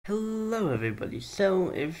Hello everybody. So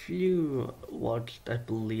if you watched, I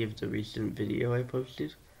believe, the recent video I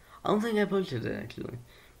posted, I don't think I posted it actually,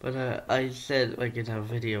 but I said like in a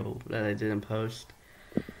video that I didn't post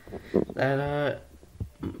that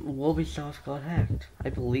Ubisoft got hacked. I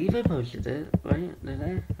believe I posted it, right? Did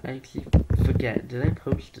I? I actually forget. Did I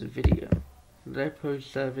post the video? Did I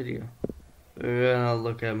post that video? I'll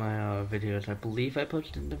look at my videos. I believe I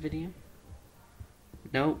posted the video.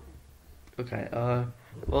 Nope. Okay,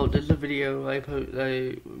 well, there's a video I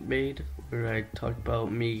made where I talked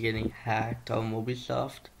about me getting hacked on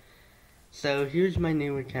Ubisoft. So here's my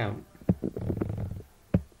new account.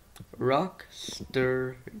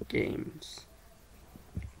 Rockster Games.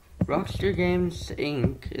 Rockstar Games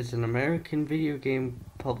Inc. is an American video game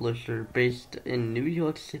publisher based in New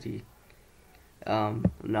York City.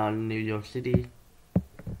 Not in New York City.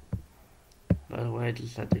 By the way, I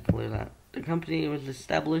just had to clear that. The company was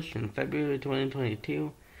established in February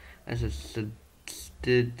 2022 as a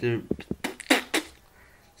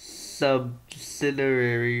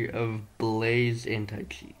subsidiary of Blaze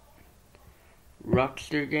Anti-Cheat.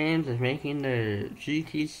 Rockstar Games is making the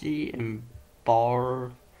GTC and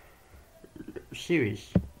Bar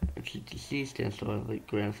series. GTC stands for like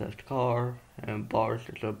Grand Theft Car, and Bar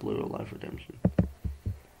stands for Blue Life Redemption.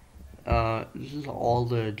 This is all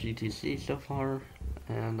the GTC so far,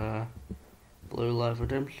 and Blue Life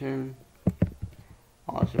Redemption,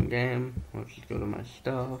 awesome game. Let's just go to my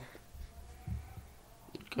stuff.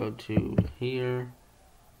 Go to here.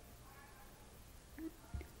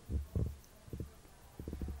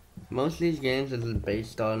 Most of these games is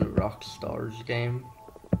based on Rockstar's game.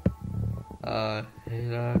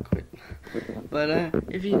 Quit. But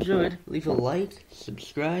if you enjoyed, leave a like,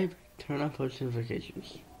 subscribe, turn on post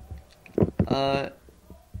notifications.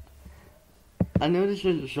 I know this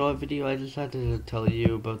was a short video, I just had to tell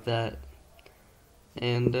you about that.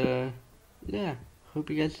 And, yeah, hope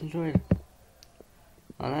you guys enjoyed.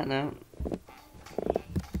 On that note,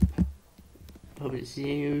 hope to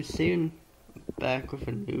see you soon, back with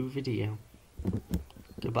a new video.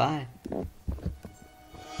 Goodbye.